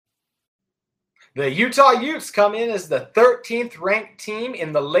The Utah Utes come in as the 13th ranked team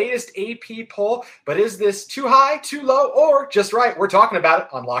in the latest AP poll, but is this too high, too low, or just right? We're talking about it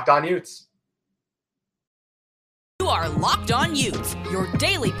on Locked On Utes. You are Locked On Utes, your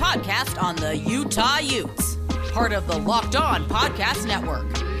daily podcast on the Utah Utes. Part of the Locked On Podcast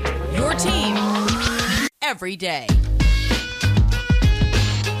Network. Your team every day.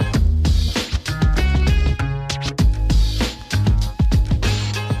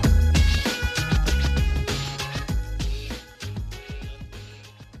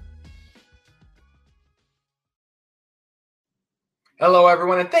 Hello,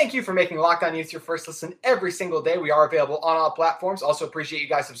 everyone, and thank you for making Locked On Utes your first listen every single day. We are available on all platforms. Also appreciate you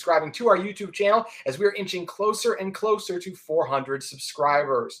guys subscribing to our YouTube channel as we're inching closer and closer to 400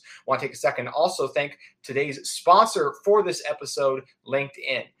 subscribers. Want to take a second to also thank today's sponsor for this episode,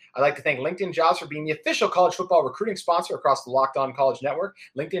 LinkedIn. I'd like to thank LinkedIn Jobs for being the official college football recruiting sponsor across the Locked On College Network.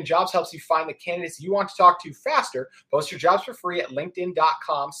 LinkedIn Jobs helps you find the candidates you want to talk to faster. Post your jobs for free at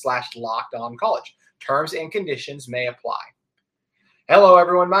linkedin.com/lockedoncollege. Terms and conditions may apply. Hello,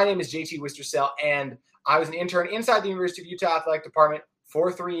 everyone. My name is JT Wistersell, and I was an intern inside the University of Utah Athletic Department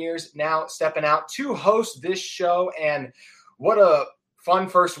for 3 years, now stepping out to host this show. And what a fun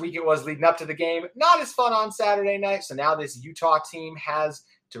first week it was leading up to the game. Not as fun on Saturday night. So now this Utah team has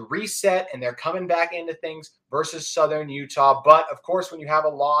to reset, and they're coming back into things versus Southern Utah. But, of course, when you have a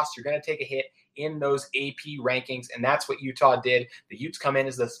loss, you're going to take a hit in those AP rankings, and that's what Utah did. The Utes come in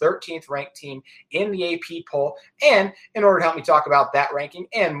as the 13th ranked team in the AP poll, and in order to help me talk about that ranking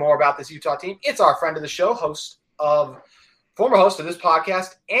and more about this Utah team, it's our friend of the show, former host of this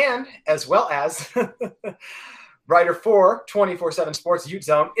podcast, and as well as writer for 24/7 Sports Ute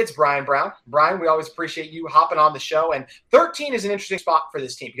Zone, it's Brian Brown. Brian, we always appreciate you hopping on the show, and 13 is an interesting spot for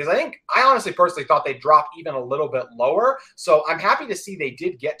this team because I honestly personally thought they'd drop even a little bit lower, so I'm happy to see they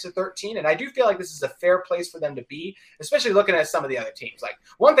did get to 13, and I do feel like this is a fair place for them to be, especially looking at some of the other teams. Like,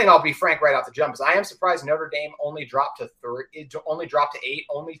 one thing I'll be frank right off the jump is I am surprised Notre Dame only dropped to 8,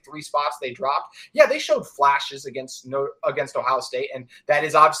 only 3 spots they dropped. Yeah, they showed flashes against Ohio State, and that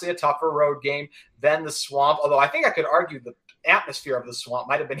is obviously a tougher road game than the Swamp, although I think I could argue the atmosphere of the Swamp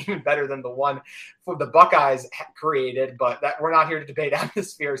might have been even better than the one for the Buckeyes created, but that we're not here to debate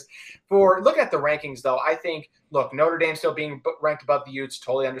atmospheres. For looking at the rankings, though, I think, look, Notre Dame still being ranked above the Utes,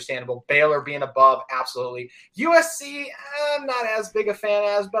 totally understandable. Baylor being above, absolutely. USC, I'm not as big a fan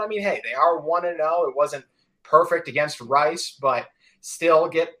as, but I mean, hey, they are 1-0. It wasn't perfect against Rice, but still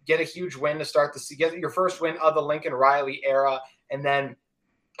get a huge win to start get your first win of the Lincoln Riley era, and then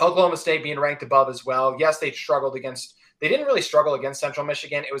Oklahoma State being ranked above as well. Yes, they didn't really struggle against Central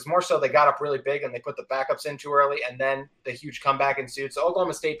Michigan. It was more so they got up really big and they put the backups in too early, and then the huge comeback ensued. So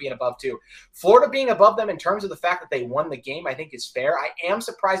Oklahoma State being above too. Florida being above them in terms of the fact that they won the game, I think is fair. I am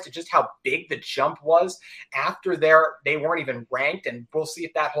surprised at just how big the jump was after they weren't even ranked, and we'll see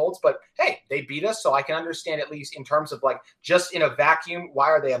if that holds. But hey, they beat us, so I can understand at least in terms of like just in a vacuum,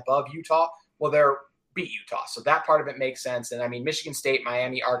 why are they above Utah? Well, they're beat Utah. So that part of it makes sense. And I mean, Michigan State,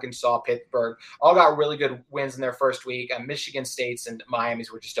 Miami, Arkansas, Pittsburgh, all got really good wins in their first week. Michigan State's and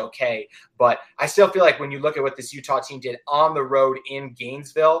Miami's were just okay. But I still feel like when you look at what this Utah team did on the road in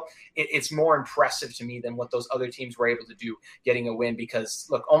Gainesville, it's more impressive to me than what those other teams were able to do getting a win, because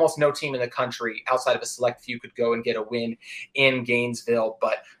look, almost no team in the country outside of a select few could go and get a win in Gainesville.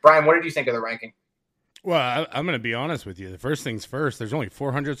 But Brian, what did you think of the ranking? Well, I'm going to be honest with you. The first things first, there's only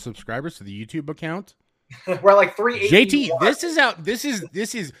 400 subscribers to the YouTube account. We're like 380. JT, this is out. This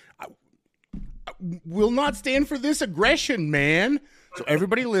is will not stand for this aggression, man. So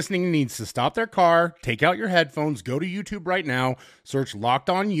everybody listening needs to stop their car, take out your headphones, go to YouTube right now, search Locked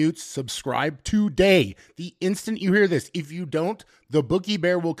On Utes, subscribe today. The instant you hear this, if you don't, the Bookie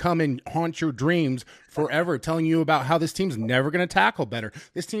Bear will come and haunt your dreams forever, telling you about how this team's never going to tackle better.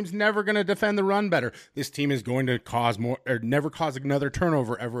 This team's never going to defend the run better. This team is going to never cause another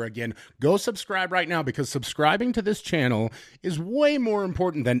turnover ever again. Go subscribe right now, because subscribing to this channel is way more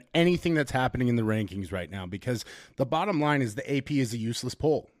important than anything that's happening in the rankings right now, because the bottom line is the AP is a useless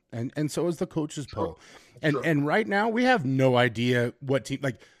poll. And so is the coaches poll. And right now we have no idea what team,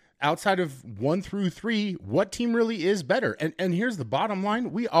 like, outside of 1 through 3, what team really is better? And here's the bottom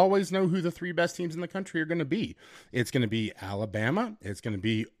line. We always know who the 3 best teams in the country are going to be. It's going to be Alabama. It's going to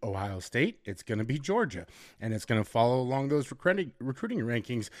be Ohio State. It's going to be Georgia. And it's going to follow along those recruiting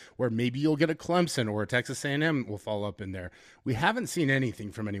rankings where maybe you'll get a Clemson or a Texas A&M will fall up in there. We haven't seen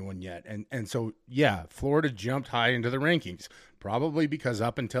anything from anyone yet. And so, yeah, Florida jumped high into the rankings, probably because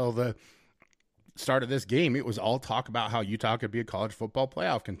up until the start of this game, it was all talk about how Utah could be a college football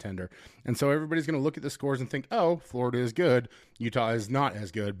playoff contender. And so everybody's going to look at the scores and think, oh, Florida is good. Utah is not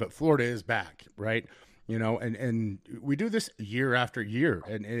as good, but Florida is back, right? You know, and we do this year after year,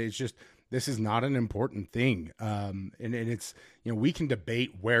 and it's just, this is not an important thing. And it's, you know, we can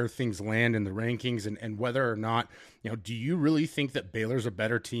debate where things land in the rankings and whether or not, you know, do you really think that Baylor's a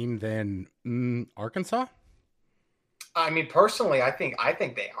better team than Arkansas? I mean, personally, I think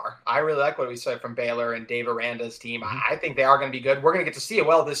they are. I really like what we saw from Baylor and Dave Aranda's team. I think they are going to be good. We're going to get to see it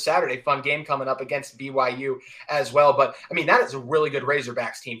well this Saturday. Fun game coming up against BYU as well. But, I mean, that is a really good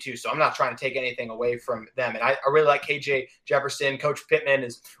Razorbacks team, too. So I'm not trying to take anything away from them. And I really like KJ Jefferson. Coach Pittman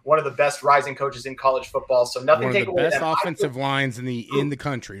is one of the best rising coaches in college football. So nothing take away from them. One of the best offensive lines in the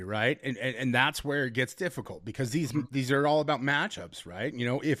country, right? And that's where it gets difficult because these are all about matchups, right? You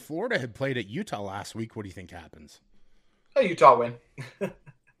know, if Florida had played at Utah last week, what do you think happens? Oh, Utah win.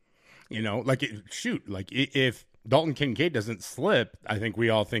 You know, like if Dalton Kincaid doesn't slip, I think we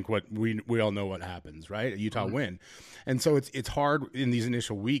all think what we all know what happens, right? Utah win. And so it's hard in these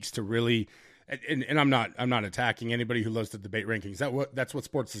initial weeks to really and I'm not attacking anybody who loves to debate rankings. That's what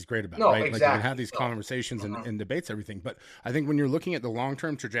sports is great about, right? Exactly. Like you can have these conversations and debates everything. But I think when you're looking at the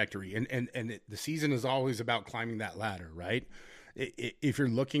long-term trajectory and the season is always about climbing that ladder, right? If you're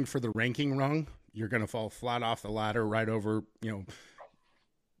looking for the ranking rung, you're going to fall flat off the ladder right over, you know,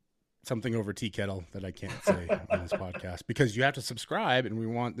 something over tea kettle that I can't say on this podcast because you have to subscribe and we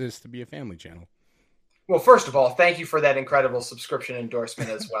want this to be a family channel. Well, first of all, thank you for that incredible subscription endorsement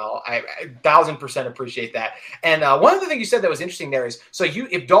as well. I 1,000% appreciate that. And one of the things you said that was interesting there is, so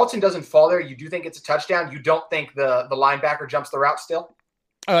if Dalton doesn't fall there, you do think it's a touchdown? You don't think the linebacker jumps the route still?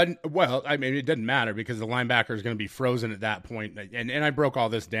 Well, I mean, it doesn't matter because the linebacker is going to be frozen at that point. And I broke all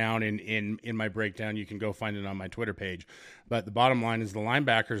this down in my breakdown. You can go find it on my Twitter page. But the bottom line is the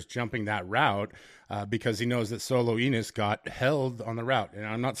linebacker's jumping that route because he knows that Solo Enos got held on the route. And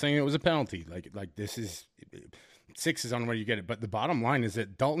I'm not saying it was a penalty. Like this is 6 is on where you get it. But the bottom line is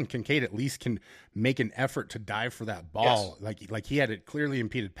that Dalton Kincaid at least can make an effort to dive for that ball. Yes. Like he had a clearly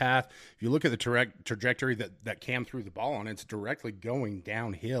impeded path. If you look at the trajectory that Cam threw the ball on, it's directly going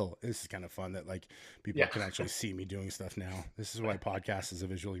downhill. This is kind of fun that like people can actually see me doing stuff now. This is why podcast is a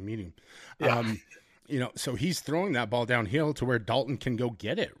visually medium. Yeah. You know, so he's throwing that ball downhill to where Dalton can go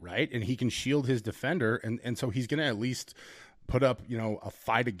get it, right? And he can shield his defender. And so he's going to at least put up, you know, a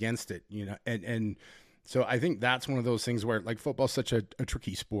fight against it, you know, and so I think that's one of those things where like football's such a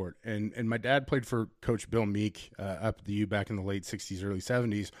tricky sport. And my dad played for Coach Bill Meek up at the U back in the late 60s, early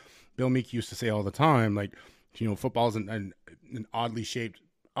 70s. Bill Meek used to say all the time, like, you know, football is an oddly shaped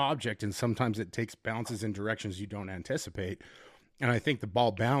object, and sometimes it takes bounces in directions you don't anticipate. And I think the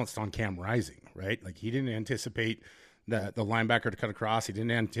ball bounced on Cam Rising, right? Like he didn't anticipate the linebacker to cut across. He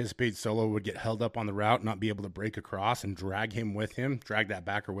didn't anticipate Solo would get held up on the route, not be able to break across and drag that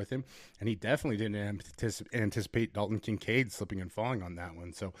backer with him. And he definitely didn't anticipate Dalton Kincaid slipping and falling on that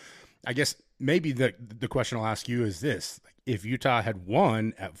one. So I guess maybe the question I'll ask you is this. If Utah had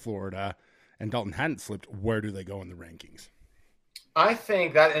won at Florida and Dalton hadn't slipped, where do they go in the rankings? I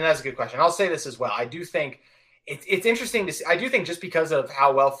think that, and that's a good question. I'll say this as well. I do think it's interesting to see. I do think just because of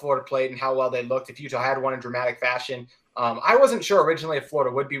how well Florida played and how well they looked, if Utah had won in dramatic fashion, I wasn't sure originally if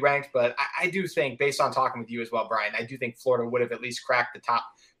Florida would be ranked, but I do think, based on talking with you as well, Brian, I do think Florida would have at least cracked the top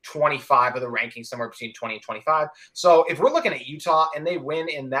 25 of the rankings, somewhere between 20 and 25. So if we're looking at Utah and they win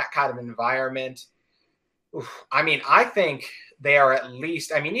in that kind of environment, I mean, I think they are at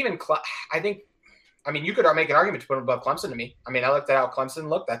least, I mean, you could make an argument to put them above Clemson to me. I mean, I looked at how Clemson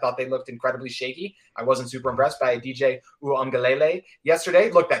looked. I thought they looked incredibly shaky. I wasn't super impressed by DJ Uiagalelei yesterday.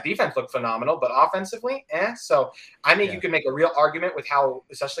 Look, that defense looked phenomenal, but offensively, So, I think you could make a real argument with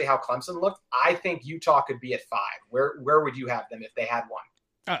especially how Clemson looked. I think Utah could be at 5. Where would you have them if they had one?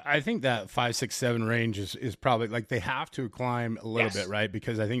 I think that 5, 6, 7 range is probably like they have to climb a little bit, right?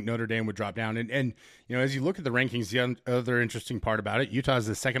 Because I think Notre Dame would drop down. And you know, as you look at the rankings, the other interesting part about it, Utah is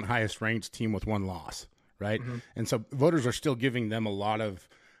the second highest ranked team with 1 loss, right? Mm-hmm. And so voters are still giving them a lot of,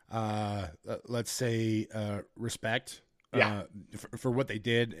 let's say, respect for what they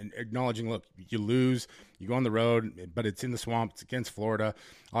did and acknowledging, look, you lose, you go on the road, but it's in the swamp, it's against Florida.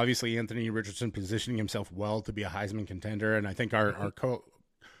 Obviously, Anthony Richardson positioning himself well to be a Heisman contender. And I think our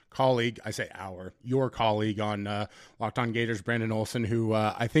colleague, your colleague on Locked On Gators, Brandon Olson, who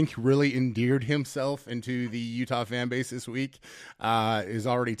I think really endeared himself into the Utah fan base this week, is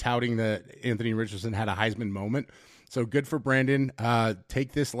already touting that Anthony Richardson had a Heisman moment. So good for Brandon.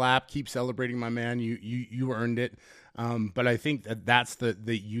 Take this lap, keep celebrating, my man. You earned it. But I think that's the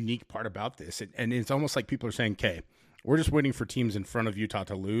unique part about this. And it's almost like people are saying, okay, We're just waiting for teams in front of Utah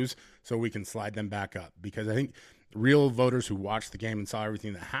to lose so we can slide them back up, because I think real voters who watched the game and saw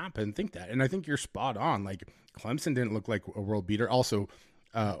everything that happened think that. And I think you're spot on. Like, Clemson didn't look like a world beater. Also,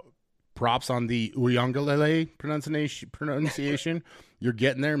 props on the Uyangalele pronunciation. You're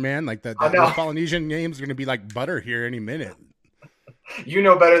getting there, man. Like those Polynesian names are going to be like butter here any minute. You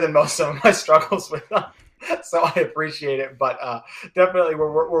know better than most of my struggles with them. So I appreciate it, but definitely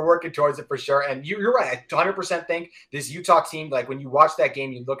we're working towards it for sure. And you're right. I 100% think this Utah team, like when you watch that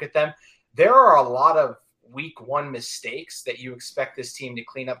game, you look at them, there are a lot of week one mistakes that you expect this team to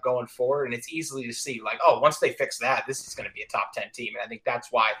clean up going forward. And it's easily to see like, oh, once they fix that, this is going to be a top 10 team. And I think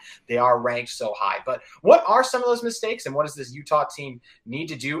that's why they are ranked so high. But what are some of those mistakes and what does this Utah team need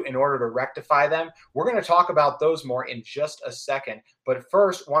to do in order to rectify them? We're going to talk about those more in just a second. But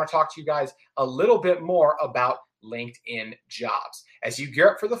first, I want to talk to you guys a little bit more about LinkedIn Jobs. As you gear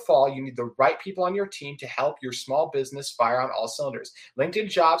up for the fall, you need the right people on your team to help your small business fire on all cylinders. LinkedIn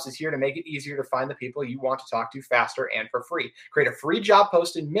Jobs is here to make it easier to find the people you want to talk to faster and for free. Create a free job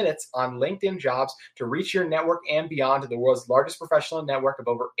post in minutes on LinkedIn Jobs to reach your network and beyond to the world's largest professional network of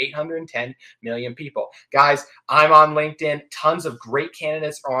over 810 million people. Guys, I'm on LinkedIn. Tons of great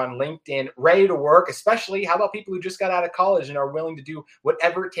candidates are on LinkedIn, ready to work, especially how about people who just got out of college and are willing to do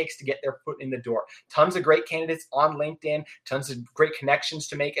whatever it takes to get their foot in the door. Tons of great candidates on LinkedIn, tons of great connections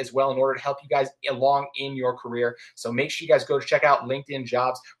to make as well in order to help you guys along in your career. So make sure you guys go to check out LinkedIn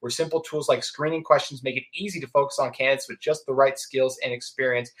Jobs, where simple tools like screening questions make it easy to focus on candidates with just the right skills and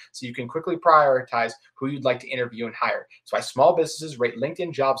experience so you can quickly prioritize who you'd like to interview and hire. That's why small businesses rate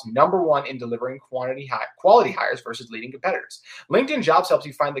LinkedIn Jobs #1 in delivering quality hires versus leading competitors. LinkedIn Jobs helps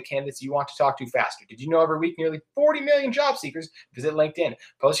you find the candidates you want to talk to faster. Did you know every week nearly 40 million job seekers visit LinkedIn?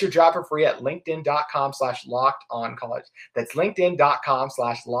 Post your job for free at linkedin.com/lockedoncollege. That's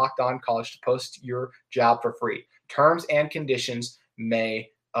linkedin.com/lockedoncollege to post your job for free. Terms and conditions may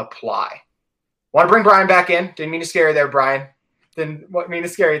apply. Want to bring Brian back in? Didn't mean to scare you there, Brian. Didn't mean to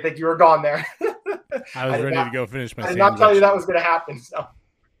scare you. Think you were gone there. I was ready to go finish my sandwich. I did not tell you that was going to happen. So,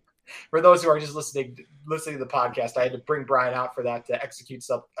 for those who are just listening to the podcast, I had to bring Brian out for that to execute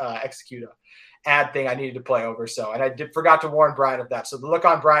a ad thing I needed to play over. So, and I forgot to warn Brian of that. So the look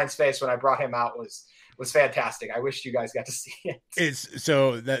on Brian's face when I brought him out was fantastic. I wish you guys got to see it. It's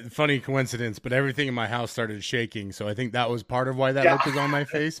so that funny coincidence, but everything in my house started shaking. So I think that was part of why that look was on my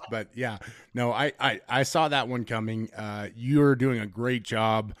face. But yeah, no, I saw that one coming. You're doing a great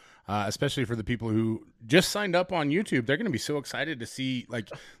job, especially for the people who just signed up on YouTube. They're going to be so excited to see like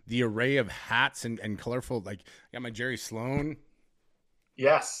the array of hats and colorful, like I got my Jerry Sloan.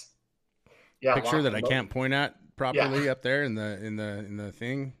 Yes. Yeah. Picture that I can't point at properly up there in the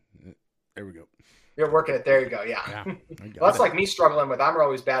thing. There we go. You're working it. There you go. Yeah. Well, that's like me struggling with. I'm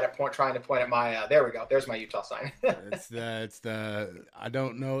always bad at trying to point at my. There we go. There's my Utah sign. it's the. I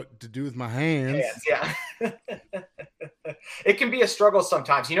don't know what to do with my hands. Yeah. It can be a struggle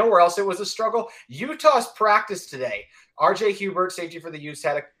sometimes. You know where else it was a struggle? Utah's practice today. RJ Hubert, safety for the Utes,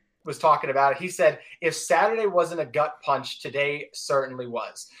 was talking about it. He said, if Saturday wasn't a gut punch, today certainly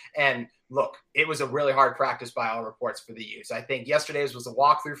was. And look, it was a really hard practice by all reports for the Utes. I think yesterday's was a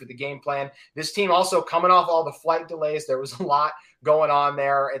walkthrough for the game plan. This team also coming off all the flight delays. There was a lot going on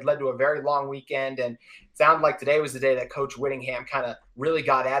there. It led to a very long weekend. And it sounded like today was the day that Coach Whittingham kind of really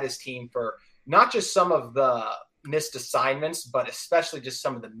got at his team for not just some of the missed assignments, but especially just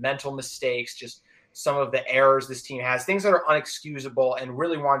some of the mental mistakes, just some of the errors this team has, things that are unexcusable, and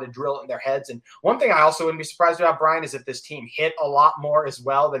really wanted to drill it in their heads. And one thing I also wouldn't be surprised about, Brian, is if this team hit a lot more as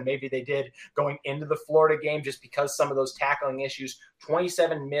well than maybe they did going into the Florida game, just because some of those tackling issues.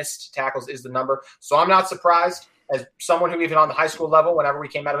 27 missed tackles is the number. So I'm not surprised. As someone who even on the high school level, whenever we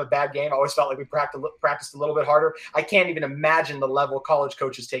came out of a bad game, I always felt like we practiced a little bit harder. I can't even imagine the level college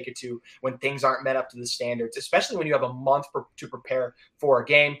coaches take it to when things aren't met up to the standards, especially when you have a month to prepare for a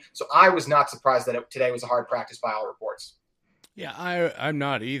game. So I was not surprised that today was a hard practice by all reports. Yeah, I'm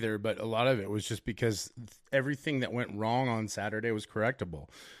not either, but a lot of it was just because everything that went wrong on Saturday was correctable.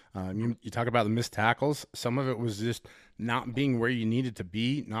 You talk about the missed tackles. Some of it was just not being where you needed to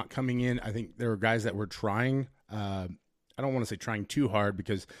be, not coming in. I think there were guys that were trying. I don't want to say trying too hard,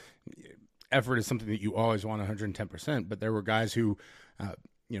 because effort is something that you always want 110%. But there were guys who,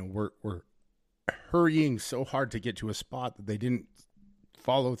 were hurrying so hard to get to a spot that they didn't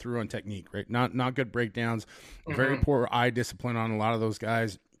follow through on technique. Right? Not good breakdowns. Very poor eye discipline on a lot of those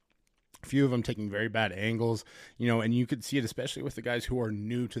guys. A few of them taking very bad angles, and you could see it especially with the guys who are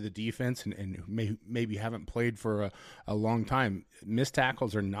new to the defense and maybe haven't played for a long time. Missed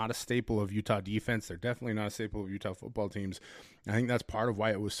tackles are not a staple of Utah defense. They're definitely not a staple of Utah football teams. I think that's part of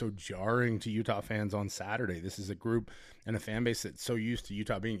why it was so jarring to Utah fans on Saturday. This is a group and a fan base that's so used to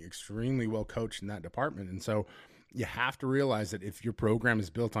Utah being extremely well coached in that department. And so you have to realize that if your program is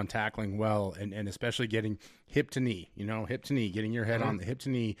built on tackling well and especially getting hip to knee, getting your head on the hip to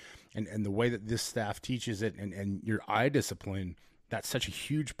knee and the way that this staff teaches it and your eye discipline, that's such a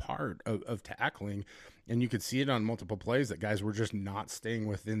huge part of tackling. And you could see it on multiple plays that guys were just not staying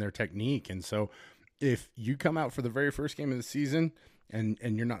within their technique. And so if you come out for the very first game of the season and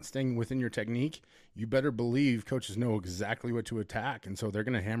you're not staying within your technique, you better believe coaches know exactly what to attack. And so they're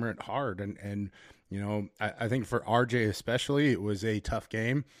going to hammer it hard. And I think for RJ especially, it was a tough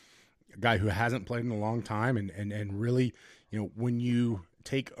game. A guy who hasn't played in a long time and really, when you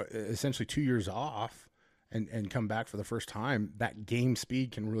take essentially 2 years off and come back for the first time, that game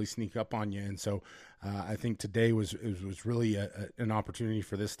speed can really sneak up on you. And so I think today was really an opportunity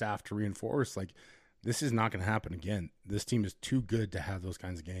for this staff to reinforce, like, this is not going to happen again. This team is too good to have those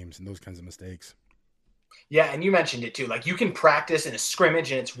kinds of games and those kinds of mistakes. Yeah, and you mentioned it too. Like, you can practice in a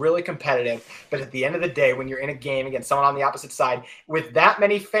scrimmage and it's really competitive, but at the end of the day, when you're in a game against someone on the opposite side with that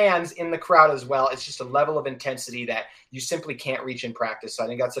many fans in the crowd as well, it's just a level of intensity that you simply can't reach in practice. So I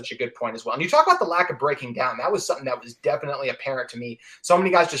think that's such a good point as well. And you talk about the lack of breaking down. That was something that was definitely apparent to me. So many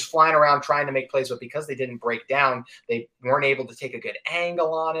guys just flying around trying to make plays, but because they didn't break down, they weren't able to take a good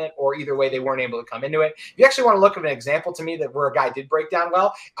angle on it, or either way, they weren't able to come into it. If you actually want to look at an example to me that where a guy did break down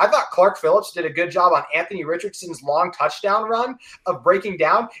well, I thought Clark Phillips did a good job on Anthony Richardson's long touchdown run of breaking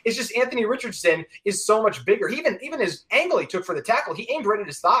down. It's just Anthony Richardson is so much bigger. Even his angle he took for the tackle, he aimed right at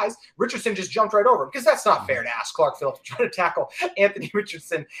his thighs. Richardson just jumped right over him, because that's not fair to ask Clark Phillips trying to tackle Anthony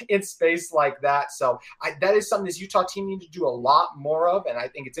Richardson in space like that. So that is something this Utah team needs to do a lot more of, and I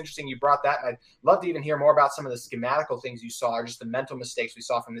think it's interesting you brought that, and I'd love to even hear more about some of the schematical things you saw or just the mental mistakes we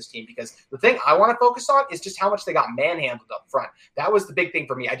saw from this team, because the thing I want to focus on is just how much they got manhandled up front. That was the big thing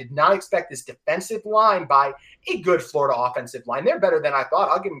for me. I did not expect this defensive line by a good Florida offensive line. They're better than I thought.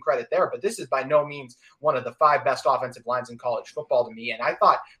 I'll give them credit there, but this is by no means one of the 5 best offensive lines in college football to me. And I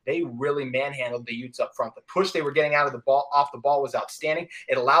thought they really manhandled the Utes up front. The push they were getting out of the ball, off the ball, was outstanding.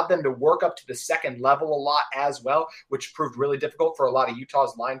 It allowed them to work up to the second level a lot as well, which proved really difficult for a lot of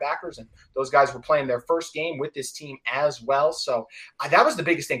Utah's linebackers. And those guys were playing their first game with this team as well. So that was the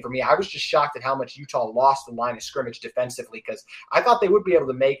biggest thing for me. I was just shocked at how much Utah lost the line of scrimmage defensively, because I thought they would be able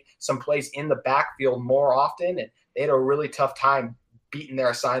to make some plays in the backfield more often. And they had a really tough time beating their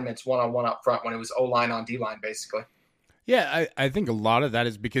assignments one-on-one up front when it was O-line on D-line, basically. Yeah, I think a lot of that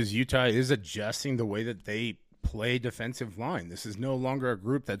is because Utah is adjusting the way that they play defensive line. This is no longer a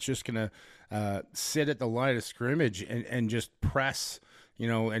group that's just going to sit at the line of scrimmage and just press,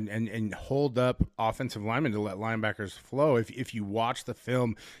 and hold up offensive linemen to let linebackers flow. If you watch the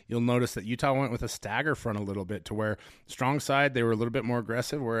film, you'll notice that Utah went with a stagger front a little bit, to where strong side they were a little bit more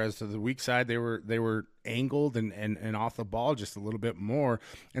aggressive, whereas to the weak side they were angled and off the ball just a little bit more.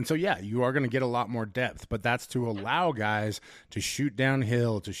 And so, yeah, you are going to get a lot more depth, but that's to allow guys to shoot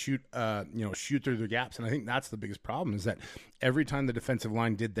downhill, to shoot through the gaps. And I think that's the biggest problem, is that every time the defensive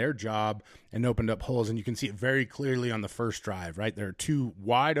line did their job and opened up holes, and you can see it very clearly on the first drive, right? There are 2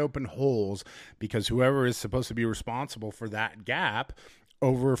 wide open holes because whoever is supposed to be responsible for that gap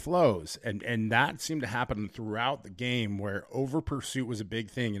overflows. And that seemed to happen throughout the game, where over pursuit was a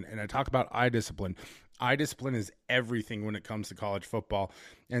big thing. And I talk about eye discipline. Eye discipline is everything when it comes to college football.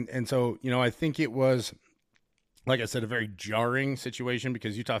 And so, I think it was, like I said, a very jarring situation,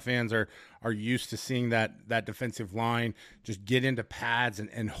 because Utah fans are used to seeing that defensive line just get into pads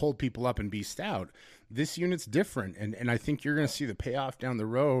and hold people up and be stout. This unit's different, and I think you're going to see the payoff down the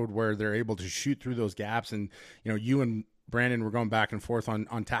road, where they're able to shoot through those gaps. And, you and Brandon were going back and forth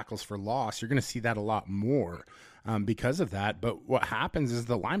on tackles for loss. You're going to see that a lot more because of that. But what happens is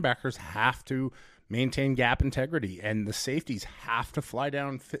the linebackers have to maintain gap integrity, and the safeties have to fly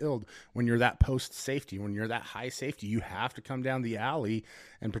downfield. When you're that post safety, when you're that high safety, you have to come down the alley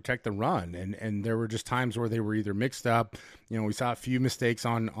and protect the run. And there were just times where they were either mixed up. We saw a few mistakes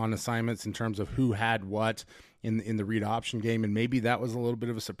on assignments in terms of who had what in the read option game, and maybe that was a little bit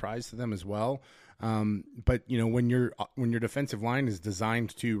of a surprise to them as well. But when your defensive line is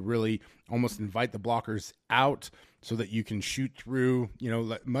designed to really almost invite the blockers out so that you can shoot through,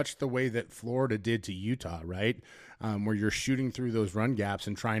 much the way that Florida did to Utah, right? Where you're shooting through those run gaps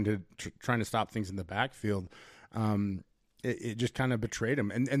and trying to stop things in the backfield. it just kind of betrayed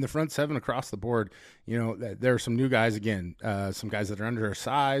him. And the front seven across the board, there are some new guys again, some guys that are under their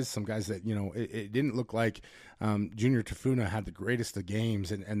size, some guys that, it didn't look like Junior Tafuna had the greatest of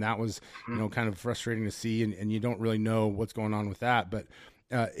games. And that was, kind of frustrating to see. And you don't really know what's going on with that. But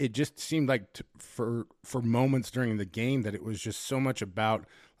it just seemed like for moments during the game that it was just so much about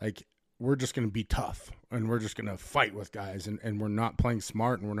like, we're just going to be tough and we're just going to fight with guys and we're not playing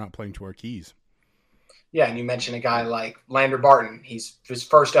smart and we're not playing to our keys. Yeah, and you mentioned a guy like Lander Barton. He's his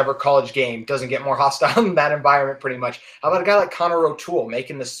first ever college game. Doesn't get more hostile in that environment pretty much. How about a guy like Connor O'Toole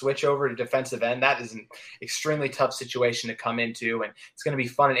making the switch over to defensive end? That is an extremely tough situation to come into, and it's going to be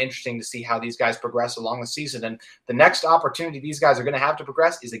fun and interesting to see how these guys progress along the season. And the next opportunity these guys are going to have to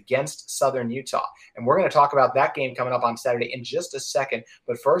progress is against Southern Utah. And we're going to talk about that game coming up on Saturday in just a second.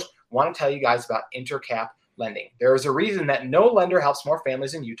 But first, I want to tell you guys about Intercap Lending. There is a reason that no lender helps more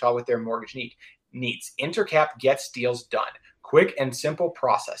families in Utah with their mortgage needs. Intercap gets deals done. Quick and simple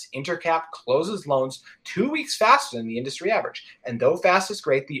process. Intercap closes loans 2 weeks faster than the industry average. And though fast is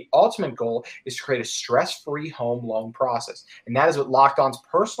great, the ultimate goal is to create a stress-free home loan process. And that is what Locked On's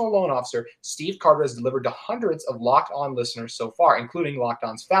personal loan officer, Steve Carter, has delivered to hundreds of Locked On listeners so far, including Locked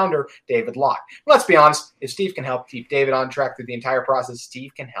On's founder, David Locke. Let's be honest, if Steve can help keep David on track through the entire process,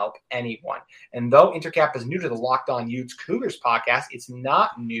 Steve can help anyone. And though Intercap is new to the Locked On Utes Cougars podcast, it's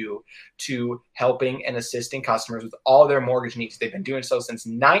not new to helping and assisting customers with all their mortgage needs. They've been doing so since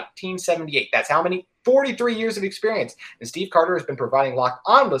 1978. That's how many? 43 years of experience. And Steve Carter has been providing Locked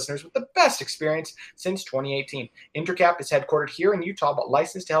On listeners with the best experience since 2018. Intercap is headquartered here in Utah, but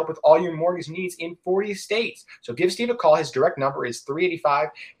licensed to help with all your mortgage needs in 40 states. So give Steve a call. His direct number is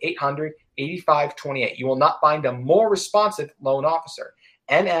 385-800-8528. You will not find a more responsive loan officer.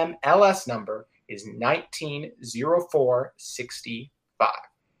 NMLS number is 190465.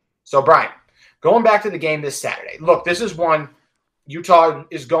 So, Brian, going back to the game this Saturday. Look, this is one Utah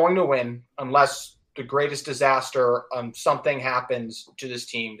is going to win unless the greatest disaster, something happens to this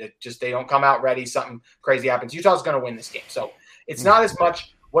team that just they don't come out ready, something crazy happens. Utah's going to win this game. So it's not as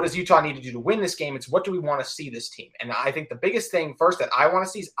much what does Utah need to do to win this game. It's what do we want to see this team. And I think the biggest thing first that I want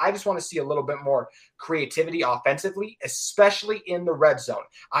to see is I just want to see a little bit more creativity offensively, especially in the red zone.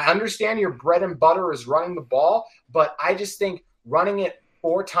 I understand your bread and butter is running the ball, but I just think running it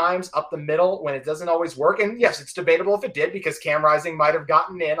 4 times up the middle when it doesn't always work. And yes, it's debatable if it did because Cam Rising might have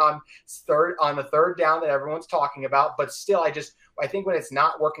gotten in on the third down that everyone's talking about. But still, I think when it's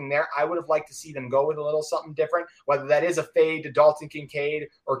not working there, I would have liked to see them go with a little something different, whether that is a fade to Dalton Kincaid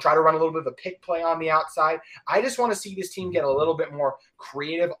or try to run a little bit of a pick play on the outside. I just want to see this team get a little bit more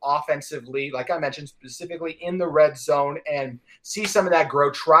creative offensively, like I mentioned, specifically in the red zone, and see some of that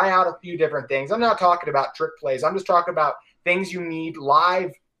grow, try out a few different things. I'm not talking about trick plays. I'm just talking about things you need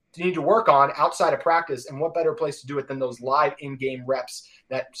to work on outside of practice, and what better place to do it than those live in-game reps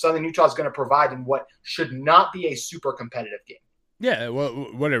that Southern Utah is going to provide in what should not be a super competitive game. Yeah, well,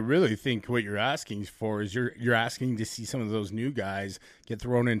 what I really think what you're asking for is you're asking to see some of those new guys get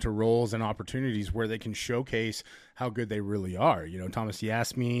thrown into roles and opportunities where they can showcase how good they really are. Thomas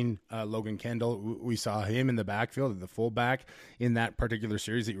Yasmin, Logan Kendall, we saw him in the backfield, the fullback in that particular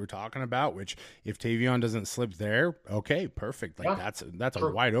series that you were talking about, which if Tavion doesn't slip there, okay, perfect. That's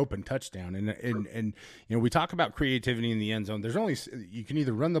a wide open touchdown. And we talk about creativity in the end zone. You can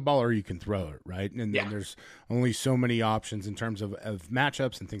either run the ball or you can throw it, right? And then there's only so many options in terms of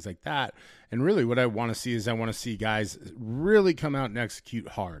matchups and things like that. And really what I want to see is guys really come out and execute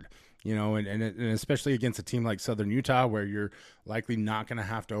hard. And especially against a team like Southern Utah, where you're likely not going to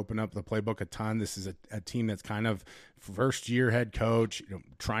have to open up the playbook a ton. This is a team that's kind of first-year head coach,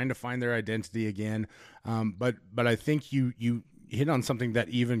 trying to find their identity again. But I think you hit on something that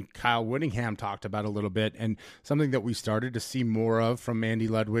even Kyle Whittingham talked about a little bit, and something that we started to see more of from Andy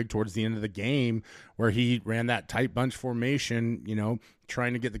Ludwig towards the end of the game, where he ran that tight bunch formation,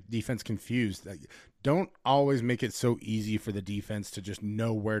 trying to get the defense confused. Don't always make it so easy for the defense to just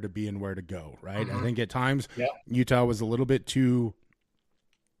know where to be and where to go, right? Mm-hmm. I think at times Utah was a little bit too,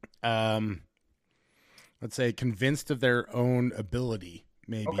 let's say, convinced of their own ability,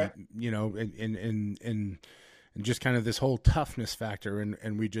 maybe, and just kind of this whole toughness factor.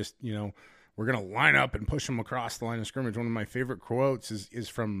 And we just, we're going to line up and push them across the line of scrimmage. One of my favorite quotes is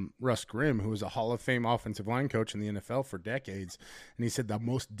from Russ Grimm, who was a Hall of Fame offensive line coach in the NFL for decades. And he said the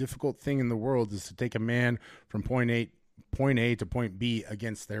most difficult thing in the world is to take a man from point A to point B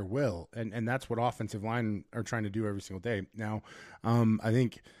against their will. And that's what offensive line are trying to do every single day. Now, I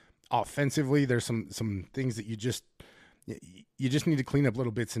think offensively, there's some things that you just you just need to clean up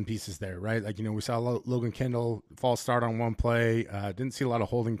little bits and pieces there, right? Like, we saw Logan Kendall false start on one play. Didn't see a lot of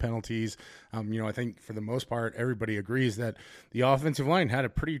holding penalties. I think for the most part, everybody agrees that the offensive line had a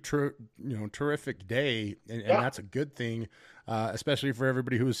pretty terrific day, and that's a good thing, especially for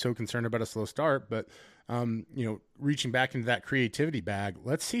everybody who was so concerned about a slow start. But reaching back into that creativity bag,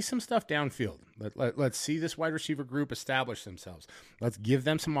 let's see some stuff downfield. Let's see this wide receiver group establish themselves. Let's give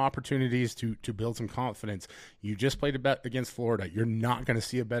them some opportunities to build some confidence. You just played against Florida. You're not going to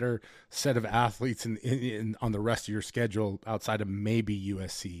see a better set of athletes on the rest of your schedule outside of maybe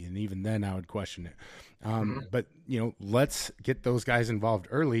USC, and even then I would question it. But let's get those guys involved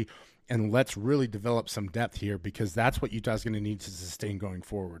early, and let's really develop some depth here, because that's what Utah's going to need to sustain going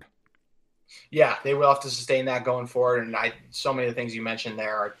forward. Yeah, they will have to sustain that going forward, and so many of the things you mentioned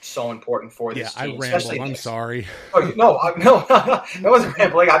there are so important for this team. I rambled. I'm sorry. Oh, no, that wasn't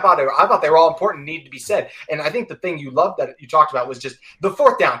rambling. I thought they were all important, need to be said. And I think the thing you loved that you talked about was just the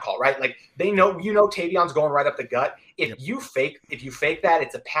fourth down call, right? Like they know, Tavion's going right up the gut. If you fake that,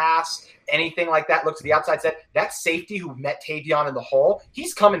 it's a pass, anything like that, look to the outside set, that safety who met Tavion in the hole,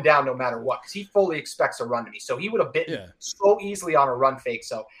 he's coming down no matter what, because he fully expects a run to me. So he would have bitten so easily on a run fake.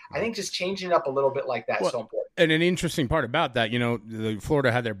 So I think just changing it up a little bit like that is so important. And an interesting part about that,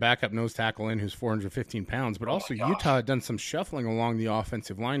 Florida had their backup nose tackle in who's 415 pounds, but also Utah had done some shuffling along the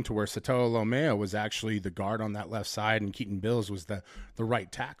offensive line to where Satoa Lomea was actually the guard on that left side, and Keaton Bills was the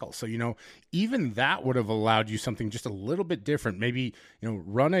right tackle. So, even that would have allowed you something just a little bit different. Maybe,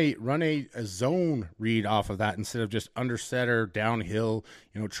 run a zone read off of that instead of just under center downhill,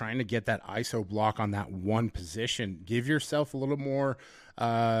 trying to get that ISO block on that one position. Give yourself a little more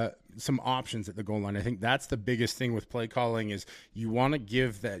some options at the goal line. I think that's the biggest thing with play calling is you want to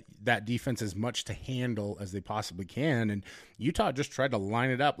give that defense as much to handle as they possibly can. And Utah just tried to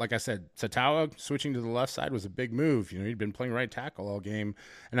line it up. Like I said, Satawa switching to the left side was a big move. He'd been playing right tackle all game.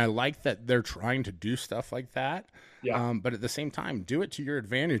 And I like that they're trying to do stuff like that. Yeah. But at the same time, do it to your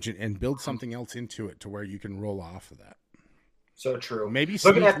advantage and build something else into it to where you can roll off of that. So true. Maybe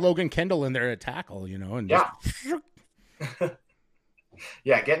see Logan Kendall in there at tackle, and just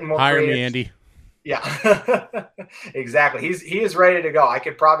getting more hire creative. Me, Andy. Yeah, exactly. He is ready to go. I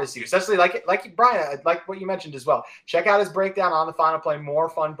could promise you, especially like Brian, like what you mentioned as well. Check out his breakdown on the final play. More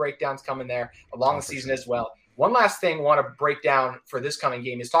fun breakdowns coming there along the season as well. One last thing I want to break down for this coming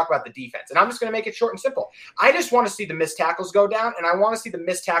game is talk about the defense. And I'm just going to make it short and simple. I just want to see the missed tackles go down, and I want to see the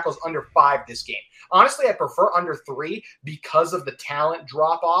missed tackles under 5 this game. Honestly, I prefer under 3 because of the talent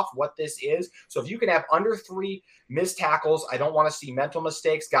drop-off, what this is. So if you can have under 3 missed tackles, I don't want to see mental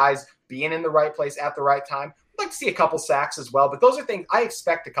mistakes, guys being in the right place at the right time. I'd like to see a couple sacks as well, but those are things I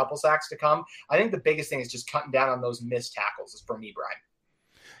expect a couple sacks to come. I think the biggest thing is just cutting down on those missed tackles is for me, Brian.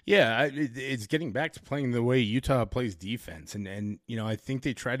 Yeah, it's getting back to playing the way Utah plays defense. And I think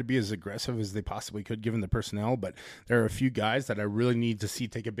they try to be as aggressive as they possibly could given the personnel, but there are a few guys that I really need to see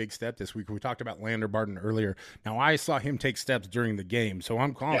take a big step this week. We talked about Lander Barton earlier. Now, I saw him take steps during the game, so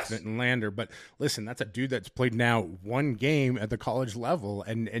I'm confident in Lander. But listen, that's a dude that's played now 1 game at the college level,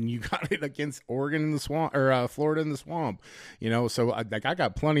 and you got it against Oregon in the swamp, or Florida in the swamp. So I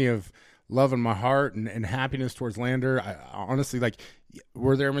got plenty of love in my heart and happiness towards Lander. I honestly,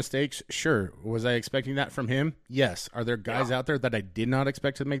 were there mistakes? Sure. Was I expecting that from him? Yes. Are there guys out there that I did not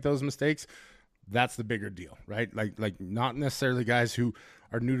expect to make those mistakes? That's the bigger deal, right? Like not necessarily guys who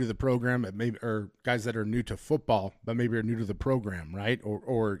are new to the program, or guys that are new to football, but maybe are new to the program, right?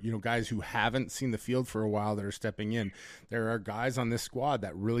 Or guys who haven't seen the field for a while that are stepping in. There are guys on this squad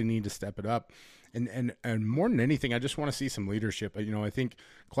that really need to step it up. And more than anything, I just want to see some leadership. I think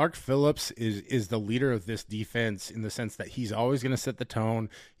Clark Phillips is the leader of this defense in the sense that he's always going to set the tone.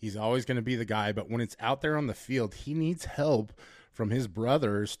 He's always going to be the guy. But when it's out there on the field, he needs help from his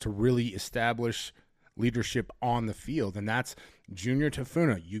brothers to really establish leadership on the field. And that's Junior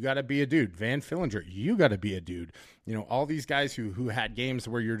Tafuna. You got to be a dude. Van Fillinger, you got to be a dude. All these guys who had games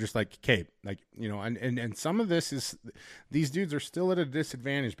where you're just like, okay, and some of this is, these dudes are still at a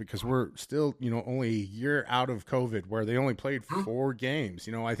disadvantage because we're still, only a year out of COVID where they only played 4 games.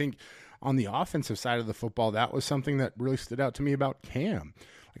 I think on the offensive side of the football, that was something that really stood out to me about Cam.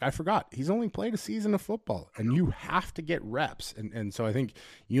 I forgot he's only played a season of football, and you have to get reps. And so I think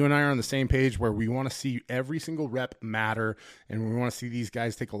you and I are on the same page where we want to see every single rep matter, and we want to see these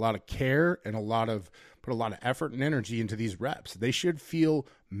guys take a lot of care and put a lot of effort and energy into these reps. They should feel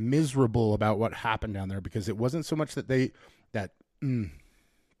miserable about what happened down there, because it wasn't so much that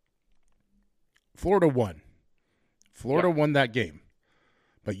Florida won. Florida won that game,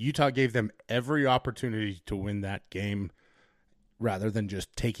 but Utah gave them every opportunity to win that game, rather than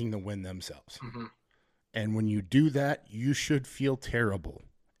just taking the win themselves. And when you do that, you should feel terrible.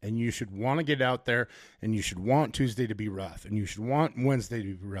 And you should want to get out there, and you should want Tuesday to be rough, and you should want Wednesday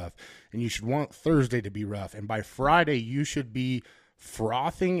to be rough, and you should want Thursday to be rough. And by Friday, you should be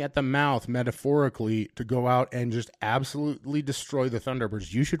frothing at the mouth, metaphorically, to go out and just absolutely destroy the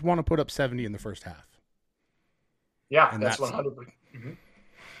Thunderbirds. You should want to put up 70 in the first half. Yeah, and that's 100%. Mm-hmm.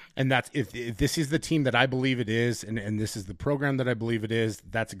 And that's if this is the team that I believe it is, and this is the program that I believe it is,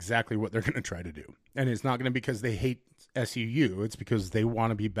 that's exactly what they're going to try to do. And it's not going to be because they hate SUU. It's because they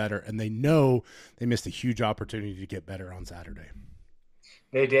want to be better, and they know they missed a huge opportunity to get better on Saturday.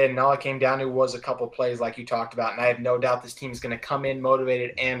 They did, and all it came down to was a couple plays like you talked about, and I have no doubt this team is going to come in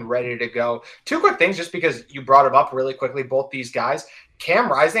motivated and ready to go. Two quick things, just because you brought them up really quickly, both these guys.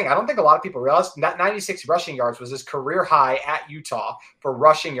 Cam Rising, I don't think a lot of people realize that 96 rushing yards was his career high at Utah for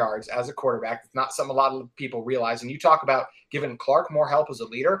rushing yards as a quarterback. It's not something a lot of people realize. And you talk about giving Clark more help as a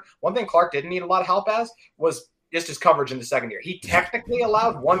leader. One thing Clark didn't need a lot of help as was just his coverage in the second year. He technically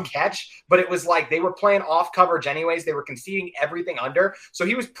allowed one catch, but it was like they were playing off coverage anyways. They were conceding everything under. So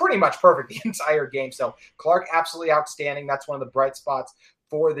he was pretty much perfect the entire game. So Clark, absolutely outstanding. That's one of the bright spots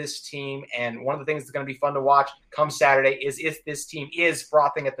for this team. And one of the things that's going to be fun to watch come Saturday is if this team is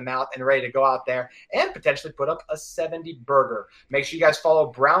frothing at the mouth and ready to go out there and potentially put up a 70 burger. Make sure you guys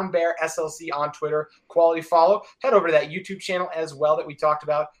follow Brown Bear SLC on Twitter. Quality follow. Head over to that YouTube channel as well that we talked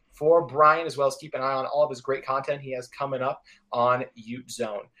about for Brian, as well as keep an eye on all of his great content he has coming up on Ute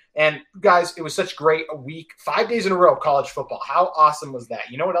Zone. And guys, it was such great a week, 5 days in a row, college football. How awesome was that?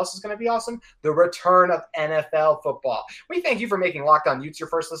 You know what else is going to be awesome? The return of NFL football. We thank you for making Locked On Utes your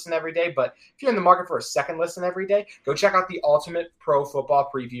first listen every day, but if you're in the market for a second listen every day, go check out the Ultimate Pro Football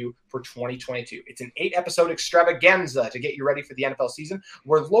Preview for 2022. It's an 8-episode extravaganza to get you ready for the NFL season,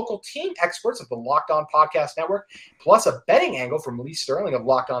 where local team experts of the Locked On Podcast Network, plus a betting angle from Lee Sterling of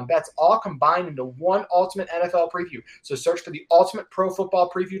Locked On Bets, all combined into one ultimate NFL preview. So search for the Ultimate Pro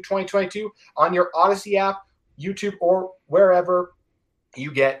Football Preview 2022 on your Odyssey app, YouTube, or wherever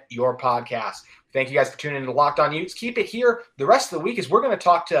you get your podcast. Thank you guys for tuning in to Locked On Utes. Keep it here the rest of the week as we're going to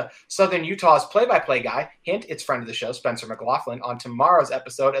talk to Southern Utah's play-by-play guy, hint, it's friend of the show, Spencer McLaughlin, on tomorrow's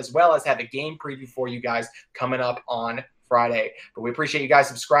episode, as well as have a game preview for you guys coming up on Friday. But we appreciate you guys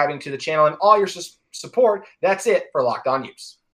subscribing to the channel and all your support. That's it for Locked On Utes.